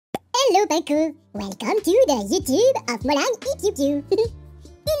Hello, Paco. Welcome to the YouTube of Molang and Piu Piu.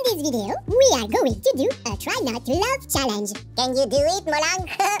 In this video, we are going to do a try not to laugh challenge. Can you do it, Molang?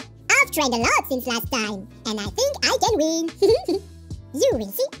 I've tried a lot since last time, and I think I can win. You will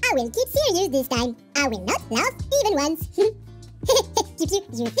see, I will keep serious this time. I will not laugh even once. Piu Piu,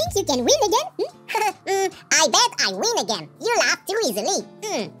 you think you can win again? I bet I win again. You laugh too easily.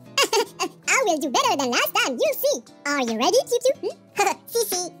 I will do better than last time, you'll see. Are you ready, Piu Piu?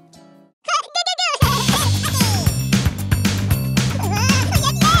 See.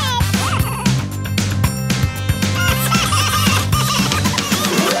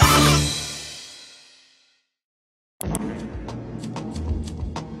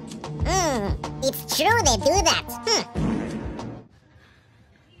 It's true they do that. It's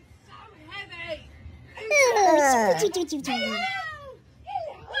so heavy.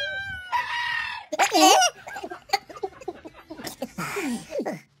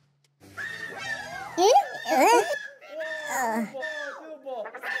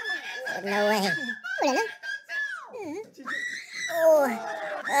 No way.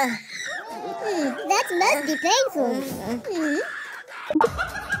 That must be painful.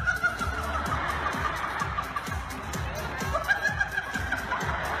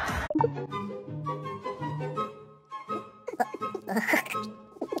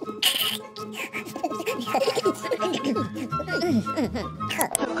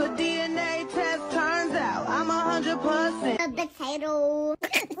 Took a DNA test, turns out I'm 100%. A potato.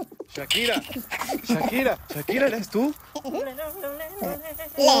 Shakira, ¿eres tú?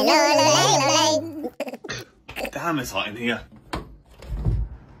 Damn, it's hot in here.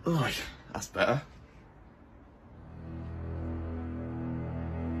 Oh, that's better.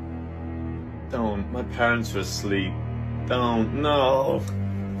 Don't, my parents are asleep. Don't, no.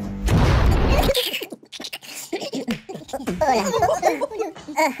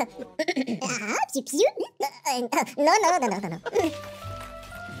 Piu Piu? No.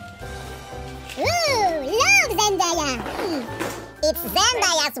 Ooh, love Zendaya. It's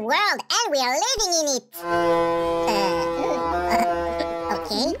Zendaya's world and we are living in it.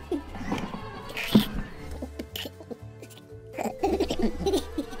 Okay.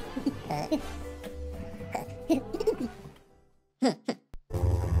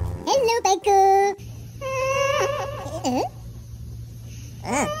 Hello, Paco.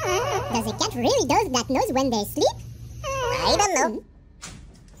 Does a cat really does that nose when they sleep? I don't know.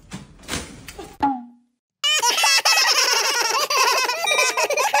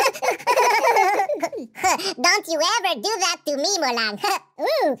 Don't you ever do that to me, Molang.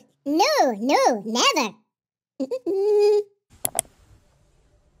 Ooh, no, never.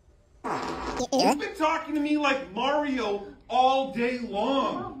 You've been talking to me like Mario all day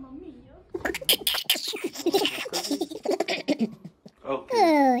long. Okay.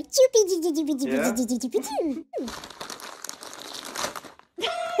 Oh,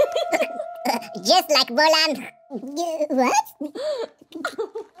 just like Molang. What?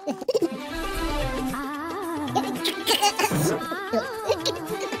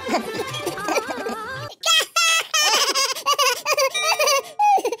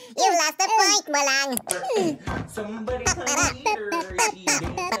 You lost the point, Molang. Somebody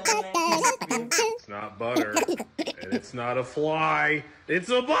It's not butter, and it's not a fly. It's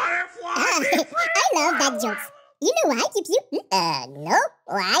a butterfly! I love that jokes. You know why, Piu Piu? No.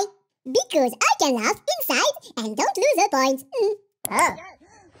 Why? Because I can laugh inside and don't lose a point. Oh.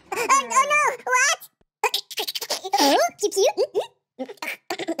 Oh, no. What? Oh, Piu Piu?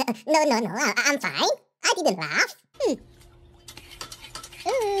 No. I'm fine. I didn't laugh.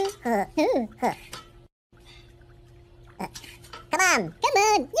 Come on.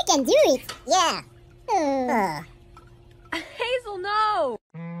 You can do it. Yeah. Hazel, no!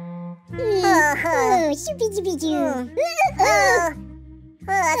 Shoo-pee-doo-pee-doo. So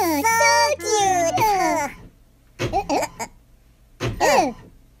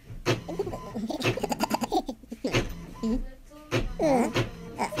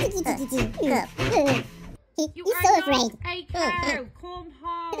cute. You He's are so not afraid. a cow. Come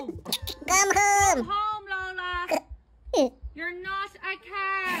home. Come Come home. home, Lola. You're not a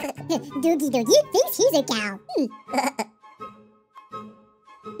cow. Doogie thinks he's a cow.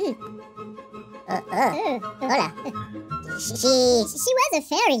 Hola. She was a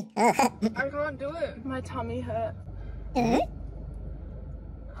fairy. I can't do it. My tummy hurt.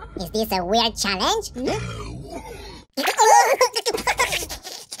 Is this a weird challenge?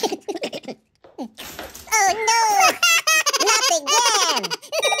 Oh no! Not again!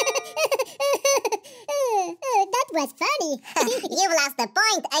 That was funny. You've lost the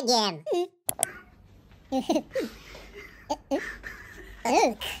point again.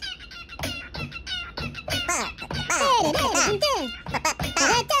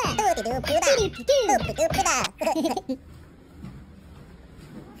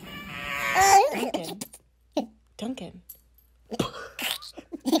 Duncan.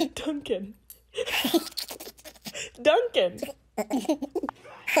 Duncan. Duncan.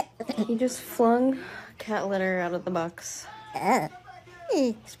 He just flung cat litter out of the box.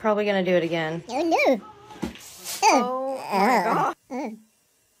 He's probably gonna do it again. Oh no. Oh my god.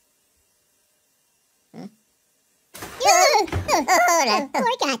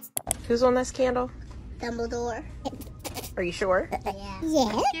 Poor cat. Who's on this candle? Dumbledore. Are you sure?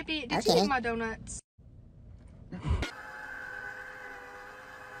 Yeah. Skippy, did you eat my donuts?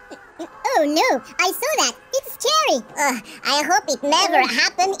 Oh no, I saw that. It's scary. I hope it never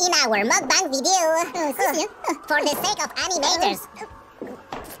happened in our mukbang video. For the sake of animators.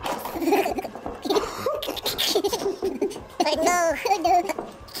 Oh no, oh no.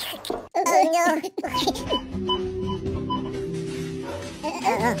 Oh no.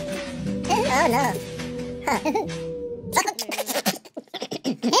 Oh no.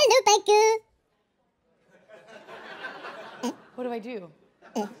 Hello, Paco. What do I do?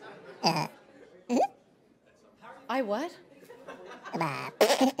 I what?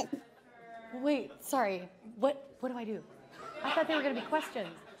 Wait, sorry. What do I do? I thought they were gonna be questions.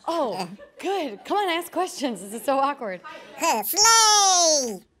 Oh, good. Come on, ask questions. This is so awkward.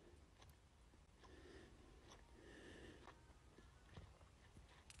 Slay!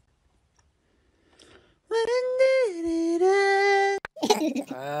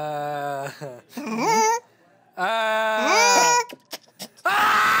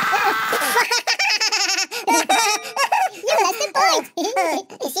 You lost the point.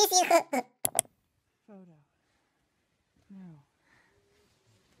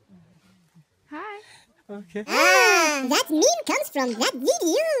 Hi. Okay. That meme comes from that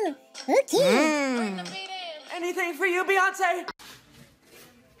video. Okay. Anything for you, Beyonce?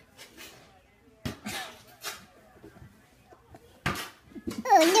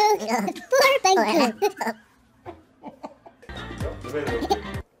 Oh no, poor Paco.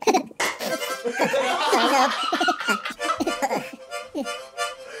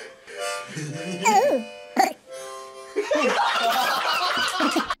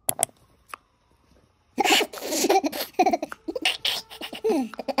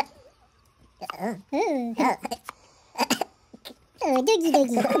 Oh, doggy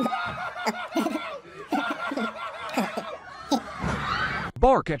doggy.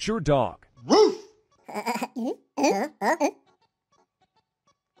 Bark at your dog.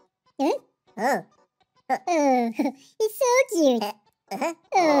 It's so cute.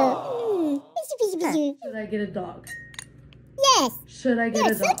 Should I get a dog? Yes, Should I get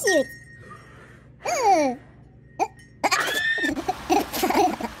you're a so dog? cute.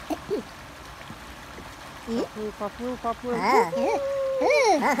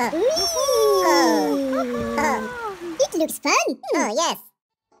 It looks fun. Oh, yes.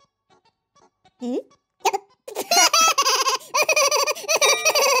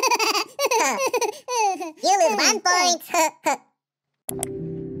 You lose 1 point.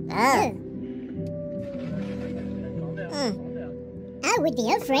 I would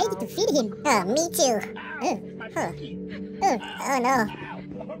be afraid to feed him. Me too. Oh no.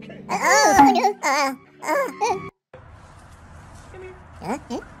 Oh no.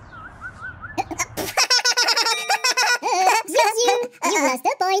 You lost a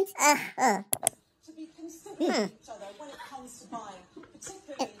point. To be considerate of each other when it comes to buying,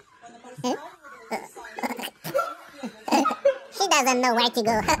 particularly when the most She doesn't know where to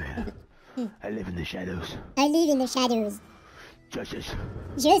go. I live in the shadows. I live in the shadows. Justice.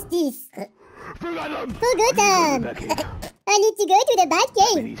 Justice. Forgotten. Forgotten. I need to go to the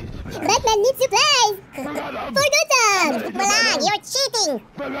Batcave. Batman needs supplies. Forgotten. Molang, you're cheating.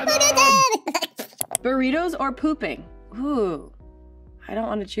 Forgotten. Burritos or pooping? Ooh, I don't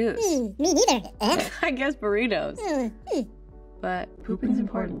want to choose. Me neither. I guess burritos. But pooping's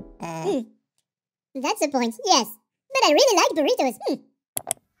important. That's a point, yes. But I really like burritos.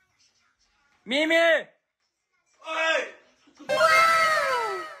 Mimi! Hey!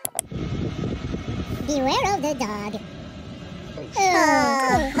 Beware of the dog.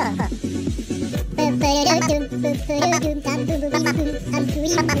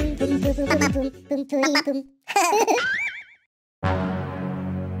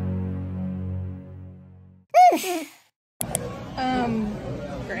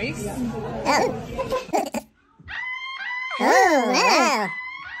 Grace? Wow.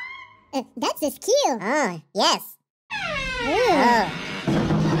 That's a skill. Yes.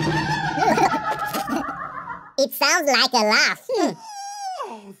 It sounds like a laugh.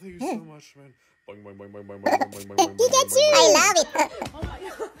 Oh, thank you so much, man. Boing, boing, boing, boing, boing, boing, boing, boing, boing, Pikachu! I love it!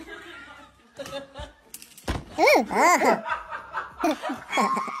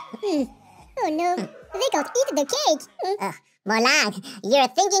 Oh no, they can't eat the cake! Molang, you're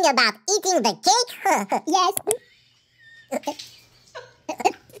thinking about eating the cake? Yes.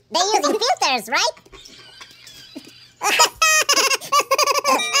 They're using filters, right?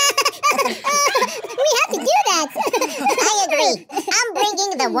 We have to do that! I agree. I'm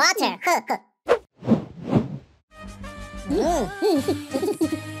bringing the water.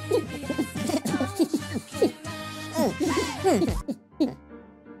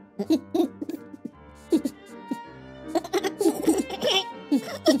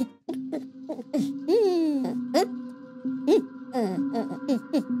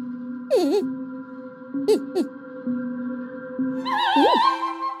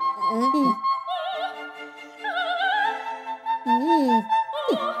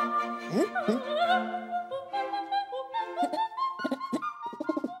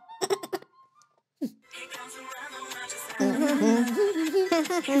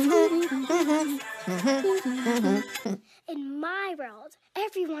 In my world,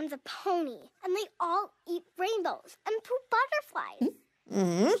 everyone's a pony, and they all eat rainbows and poop butterflies.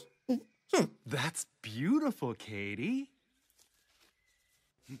 That's beautiful, Katie.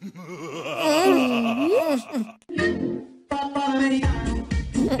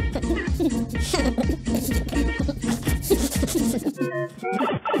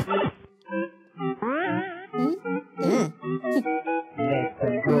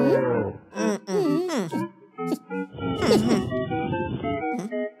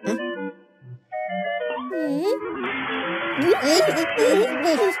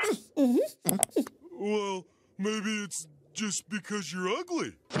 Well, maybe it's just because you're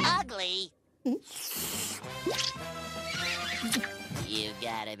ugly. Ugly? You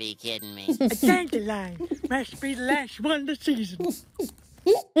gotta be kidding me. A dandelion must be the last one this season.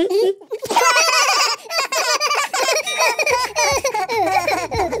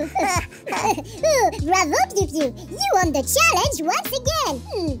 Bravo, Piu Piu! You won the challenge once again!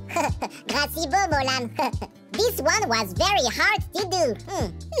 Merci beaucoup, Molang. This one was very hard to do.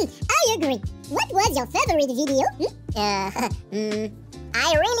 I agree. What was your favorite video? I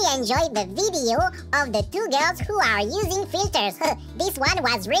really enjoyed the video of the two girls who are using filters. This one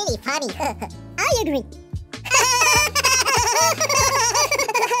was really funny. I agree.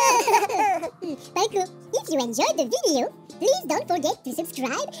 Paiko, if you enjoyed the video, please don't forget to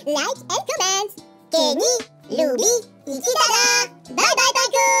subscribe, like, and comment. Kenny, Luby, Ichidara. Bye bye bye.